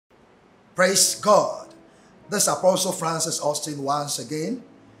Praise God. This is Apostle Francis Osteen once again.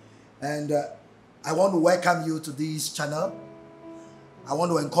 And I want to welcome you to this channel. I want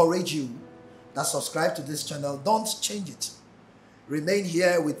to encourage you that subscribe to this channel. Don't change it. Remain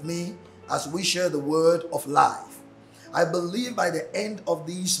here with me as we share the word of life. I believe by the end of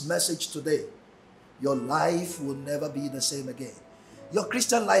this message today, your life will never be the same again. Your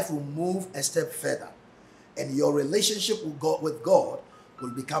Christian life will move a step further. And your relationship with God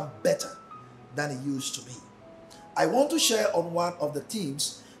will become better than it used to be. I want to share on one of the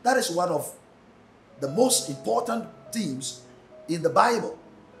themes that is one of the most important themes in the Bible.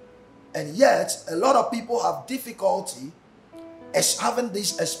 And yet, a lot of people have difficulty as having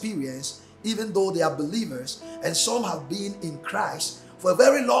this experience, even though they are believers, and some have been in Christ for a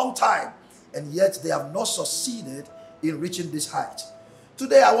very long time, and yet they have not succeeded in reaching this height.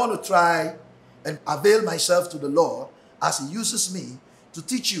 Today, I want to try and avail myself to the Lord as He uses me to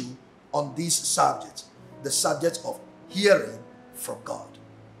teach you on this subject, the subject of hearing from God.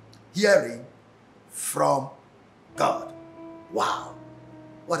 Hearing from God. Wow,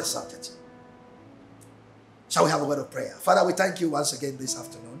 what a subject. Shall we have a word of prayer? Father, we thank you once again this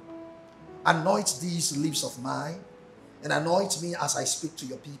afternoon. Anoint these lips of mine and anoint me as I speak to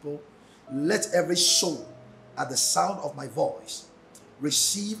your people. Let every soul at the sound of my voice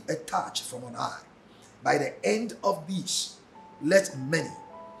receive a touch from on high. By the end of this, let many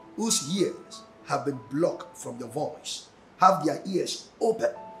whose ears have been blocked from your voice have their ears open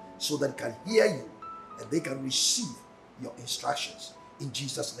so that they can hear you and they can receive your instructions. In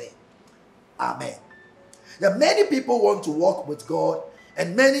Jesus' name, amen. There are many people want to walk with God,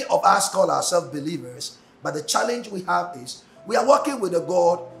 and many of us call ourselves believers, but the challenge we have is we are walking with a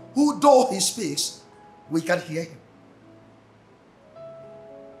God who, though He speaks, we can hear Him.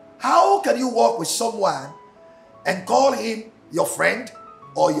 How can you walk with someone and call him your friend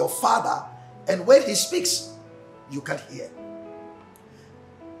or your father, and when he speaks, you can hear?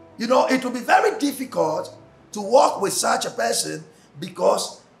 You know, it will be very difficult to walk with such a person,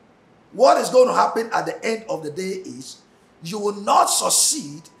 because what is going to happen at the end of the day is you will not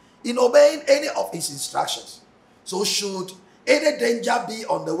succeed in obeying any of his instructions. So should any danger be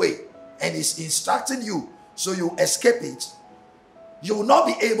on the way and he's instructing you so you escape it, you will not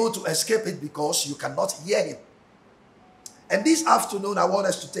be able to escape it because you cannot hear him. And this afternoon, I want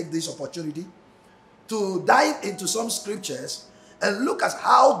us to take this opportunity to dive into some scriptures and look at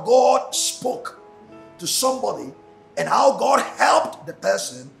how God spoke to somebody and how God helped the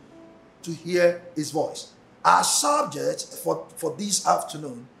person to hear his voice. Our subject for this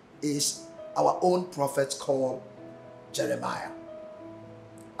afternoon is our own prophet called Jeremiah.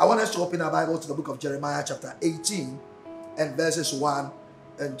 I want us to open our Bible to the book of Jeremiah chapter 18 and verses 1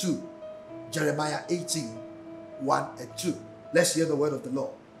 and 2. Jeremiah 18, 1 and 2. Let's hear the word of the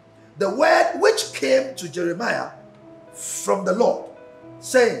Lord. The word which came to Jeremiah from the Lord,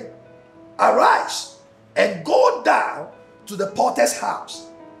 saying, Arise and go down to the potter's house,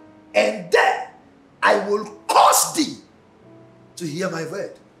 and there I will cause thee to hear my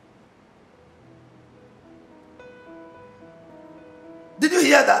word. Did you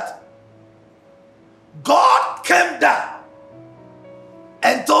hear that? God came down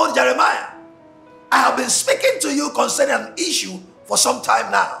and told Jeremiah, I have been speaking to you concerning an issue for some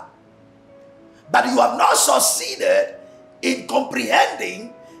time now, but you have not succeeded in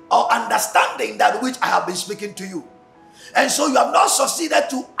comprehending or understanding that which I have been speaking to you. And so you have not succeeded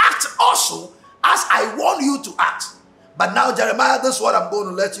to act also as I want you to act. But now, Jeremiah, this is what I'm going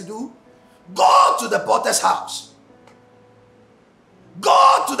to let you do. Go to the potter's house.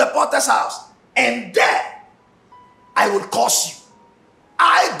 Go to the potter's house, and there I will cause you.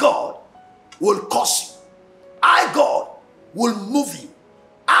 I, God, will cause you. I, God, will move you.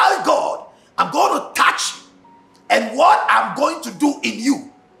 I, God, I'm going to touch you. And what I'm going to do in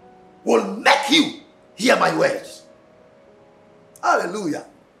you will make you hear my words. Hallelujah.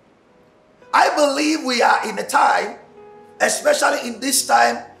 I believe we are in a time, especially in this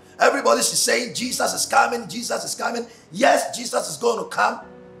time, everybody is saying Jesus is coming, Jesus is coming. Yes, Jesus is going to come.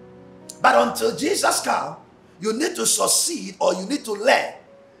 But until Jesus comes, you need to succeed, or you need to learn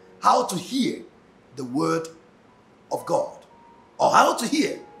how to hear the word of God, or how to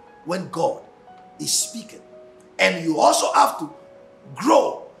hear when God is speaking. And you also have to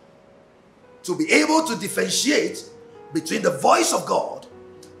grow to be able to differentiate between the voice of God,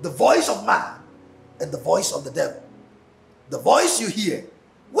 the voice of man, and the voice of the devil. The voice you hear,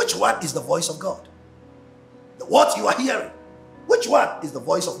 which one is the voice of God? What you are hearing, which one is the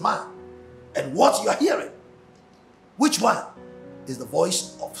voice of man? And what you are hearing, which one is the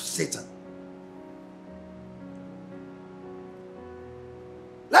voice of Satan?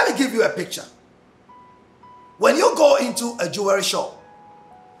 Let me give you a picture. When you go into a jewelry shop,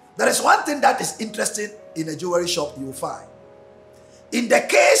 there is one thing that is interesting in a jewelry shop you will find. In the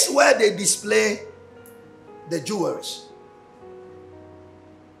case where they display the jewelries,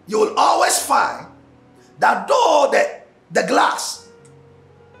 you will always find that though the glass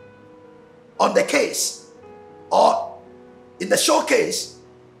on the case or in the showcase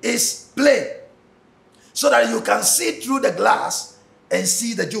is plain, so that you can see through the glass and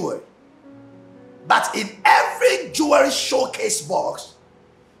see the jewelry. But in every jewelry showcase box,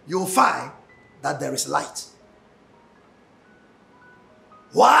 you'll find that there is light.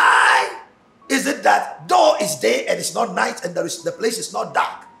 Why is it that though it's day and it's not night and the place is not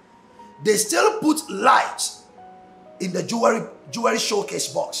dark, they still put light in the jewelry showcase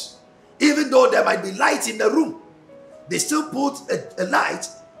box? Even though there might be light in the room, they still put a light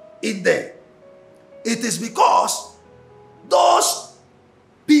in there. It is because those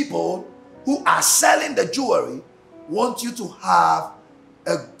people who are selling the jewelry want you to have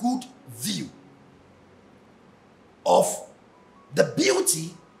a good view of the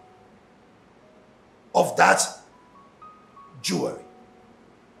beauty of that jewelry.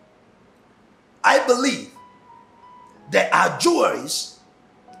 I believe there are jewelries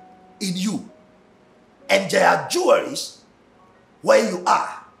in you, and there are jewelries where you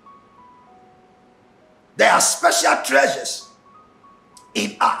are. There are special treasures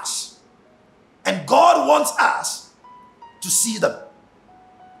in us, and God wants us to see them.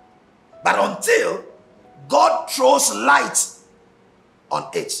 But until God throws light on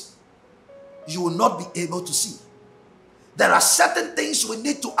it, you will not be able to see. There are certain things we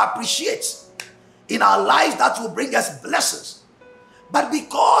need to appreciate in our lives that will bring us blessings. But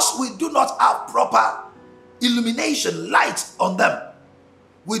because we do not have proper illumination, light on them,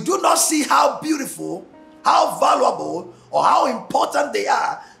 we do not see how beautiful, how valuable, or how important they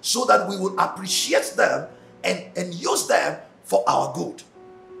are, so that we will appreciate them and use them for our good.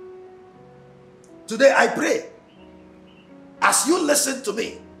 Today I pray, as you listen to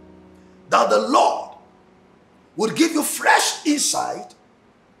me, that the Lord will give you fresh insight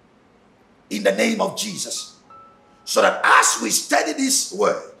in the name of Jesus, so that as we study this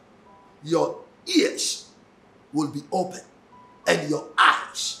word, your ears will be open and your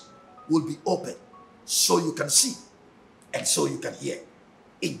eyes will be open, so you can see and so you can hear.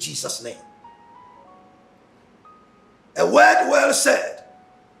 In Jesus' name. A word well said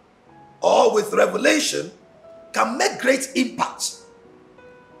or with revelation can make great impact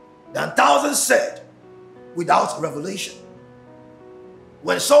than thousands said without revelation.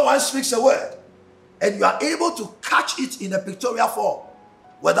 When someone speaks a word and you are able to catch it in a pictorial form,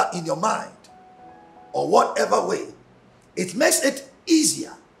 whether in your mind or whatever way, it makes it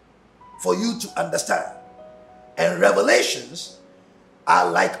easier for you to understand. And revelations are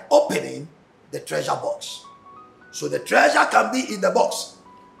like opening the treasure box. So the treasure can be in the box.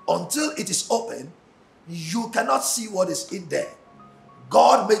 Until it is open, you cannot see what is in there.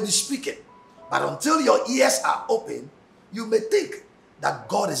 God may be speaking, but until your ears are open, you may think that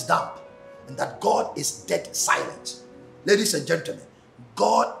God is dumb and that God is dead silent. Ladies and gentlemen,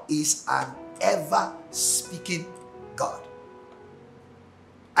 God is an ever-speaking God.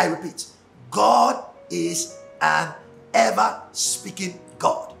 I repeat, God is an ever-speaking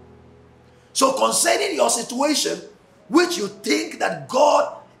God. So concerning your situation, which you think that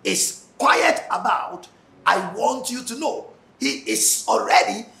God is quiet about, I want you to know He is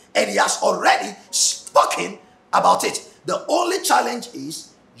already, and He has already spoken about it. The only challenge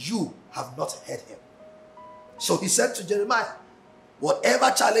is you have not heard Him. So He said to Jeremiah,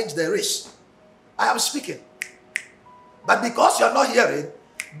 whatever challenge there is, I am speaking. But because you are not hearing,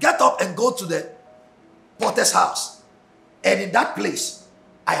 get up and go to the potter's house. And in that place,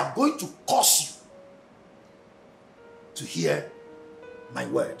 I am going to cause you to hear my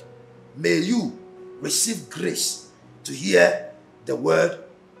word. May you receive grace to hear the word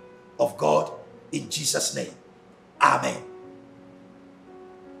of God in Jesus' name. Amen.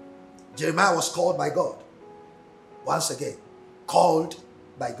 Jeremiah was called by God. Once again, called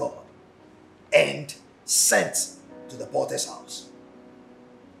by God and sent to the potter's house.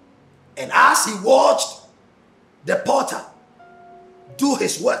 And as he watched the potter do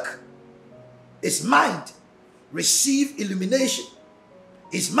his work, his mind received illumination.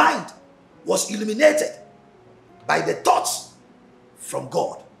 His mind was illuminated by the thoughts from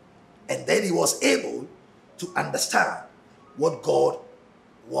God. And then he was able to understand what God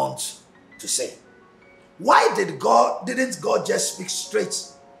wants to say. Why didn't God just speak straight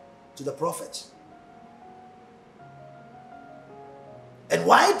to the prophet? And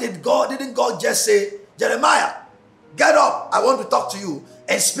why didn't God just say, Jeremiah, Get up, I want to talk to you,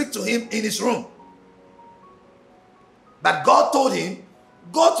 and speak to him in his room. But God told him,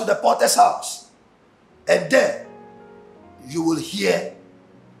 go to the potter's house, and there you will hear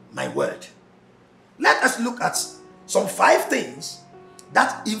my word. Let us look at some 5 things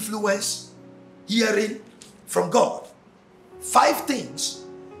that influence hearing from God. 5 things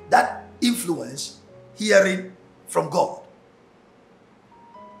that influence hearing from God.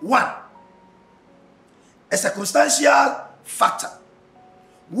 1, a circumstantial factor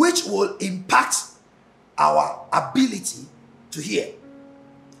which will impact our ability to hear.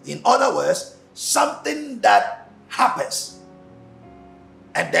 In other words, something that happens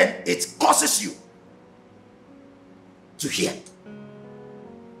and then it causes you to hear.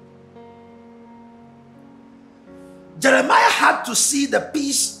 Jeremiah had to see the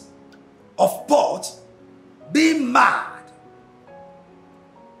piece of pot being marred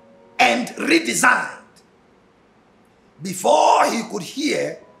and redesigned before he could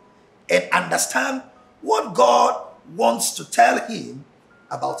hear and understand what God wants to tell him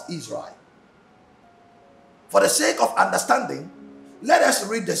about Israel. For the sake of understanding, let us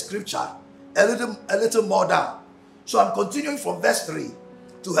read the scripture a little more down. So I'm continuing from verse 3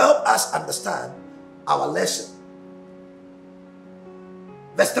 to help us understand our lesson.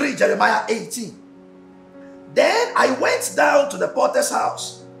 Verse 3, Jeremiah 18. Then I went down to the potter's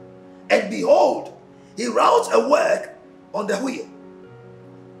house, and behold, he wrought a work on the wheel,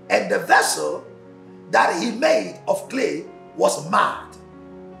 and the vessel that he made of clay was marred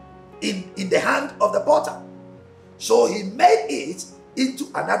in the hand of the potter. So he made it into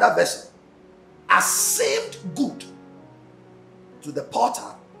another vessel, as seemed good to the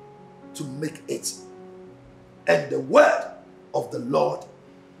potter to make it. And the word of the Lord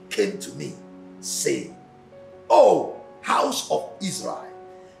came to me, saying, O house of Israel,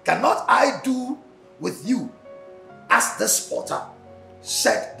 cannot I do with you as this potter,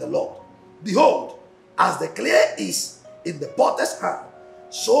 said the Lord? Behold, as the clay is in the potter's hand,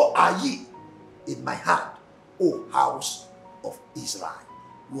 so are ye in my hand, O house of Israel.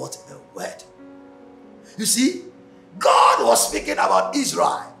 What a word. You see, God was speaking about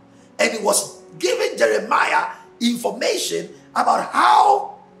Israel, and he was giving Jeremiah information about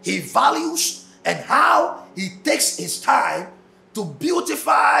how he values and how he takes his time to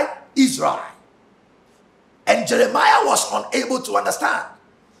beautify Israel. And Jeremiah was unable to understand,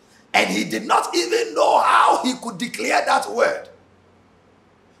 and he did not even know how he could declare that word.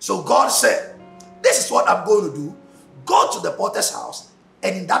 So God said, this is what I'm going to do. Go to the potter's house,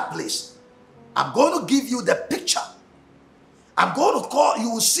 and in that place, I'm going to give you the picture. I'm going to call,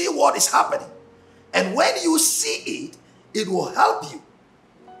 you will see what is happening. And when you see it, it will help you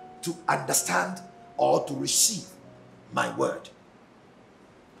to understand or to receive my word.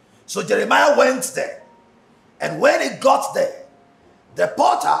 So Jeremiah went there. And when he got there, the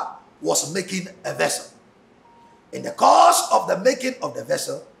potter was making a vessel. In the course of the making of the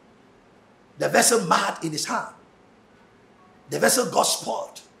vessel marred in his hand. The vessel got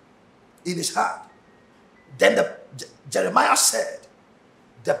spoiled in his hand. Then Jeremiah said,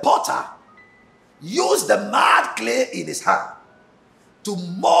 the potter used the marred clay in his hand to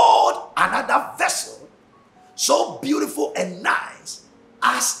mold another vessel so beautiful and nice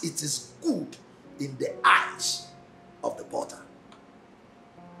as it is good in the eyes of the potter.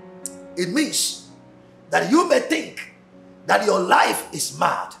 It means that you may think that your life is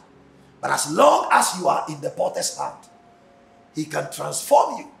mad, but as long as you are in the potter's hand, he can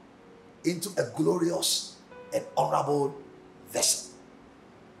transform you into a glorious and honorable vessel.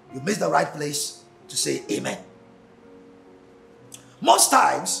 You missed the right place to say amen. Most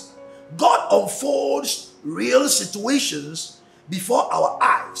times, God unfolds real situations before our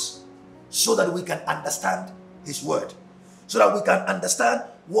eyes so that we can understand his word, so that we can understand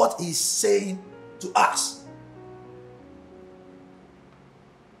what he's saying to us.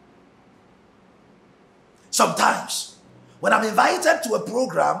 Sometimes, when I'm invited to a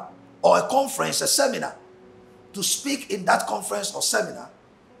program or a conference, a seminar, to speak in that conference or seminar,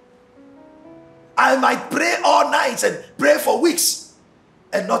 I might pray all night and pray for weeks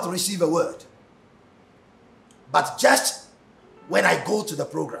and not receive a word. But just when I go to the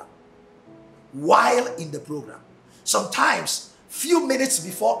program, while in the program, sometimes few minutes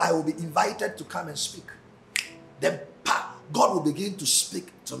before I will be invited to come and speak, then God will begin to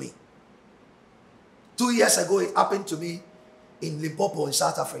speak to me. 2 years ago, it happened to me in Limpopo in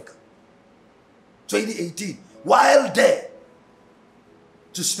South Africa. 2018, while there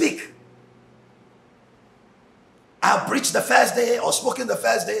to speak, I preached the first day or spoken the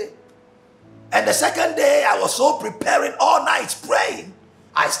first day. And the second day, I was so preparing all night praying.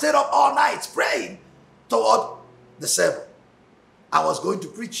 I stayed up all night praying toward the sermon I was going to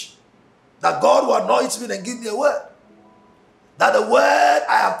preach. That God will anoint me and give me a word. That the word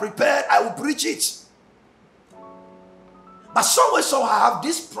I have prepared, I will preach it. But somewhere, somehow, I have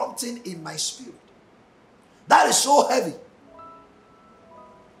this prompting in my spirit that is so heavy.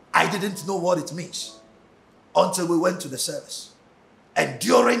 I didn't know what it means until we went to the service. And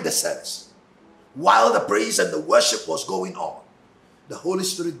during the service, while the praise and the worship was going on, the Holy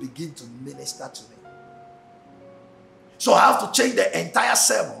Spirit began to minister to me. So I have to change the entire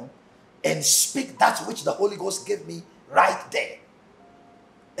sermon and speak that which the Holy Ghost gave me right there.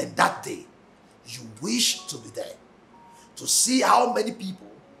 And that day, you wish to be there to see how many people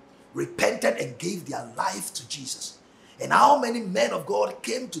repented and gave their life to Jesus. And how many men of God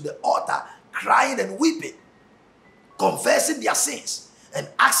came to the altar crying and weeping, confessing their sins and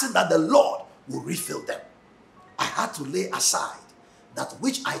asking that the Lord will refill them. I had to lay aside that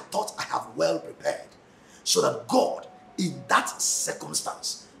which I thought I have well prepared, so that God, in that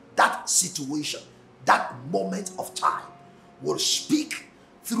circumstance, that situation, that moment of time, will speak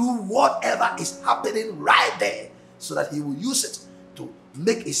through whatever is happening right there, so that he will use it to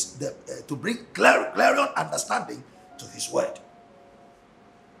make to bring clarion understanding to his word.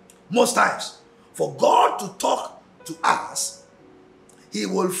 Most times, for God to talk to us, he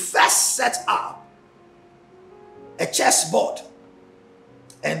will first set up a chessboard,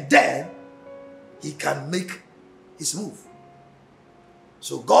 and then he can make his move.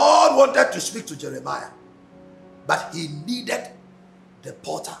 So God wanted to speak to Jeremiah, but he needed the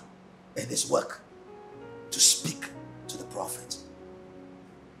potter and his work to speak to the prophet.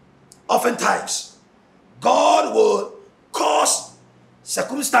 Oftentimes, God will cause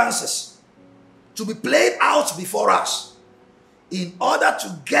circumstances to be played out before us in order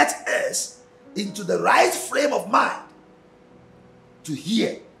to get us into the right frame of mind to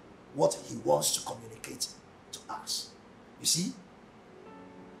hear what he wants to communicate to us. You see,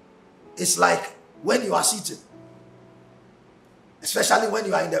 it's like when you are seated, especially when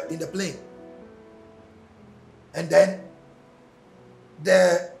you are in the plane, and then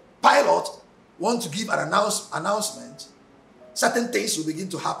the pilot wants to give an announcement, certain things will begin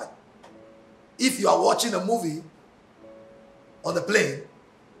to happen. If you are watching a movie on the plane,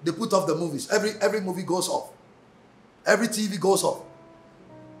 they put off the movies. Every movie goes off. Every TV goes off.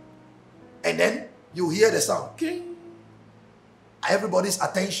 And then you hear the sound. King. Everybody's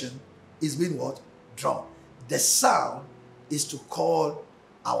attention is being what? Drawn. The sound is to call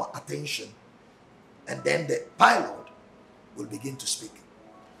our attention. And then the pilot will begin to speak.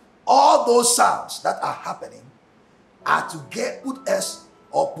 All those sounds that are happening are to put us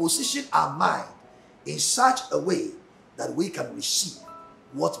or position our mind in such a way that we can receive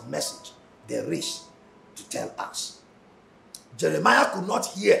what message there is to tell us. Jeremiah could not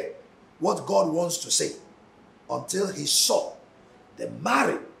hear what God wants to say until he saw the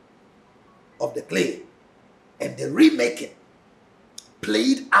marring of the clay and the remaking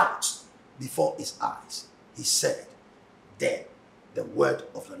played out before his eyes. He said, then the word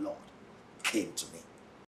of the Lord came to me.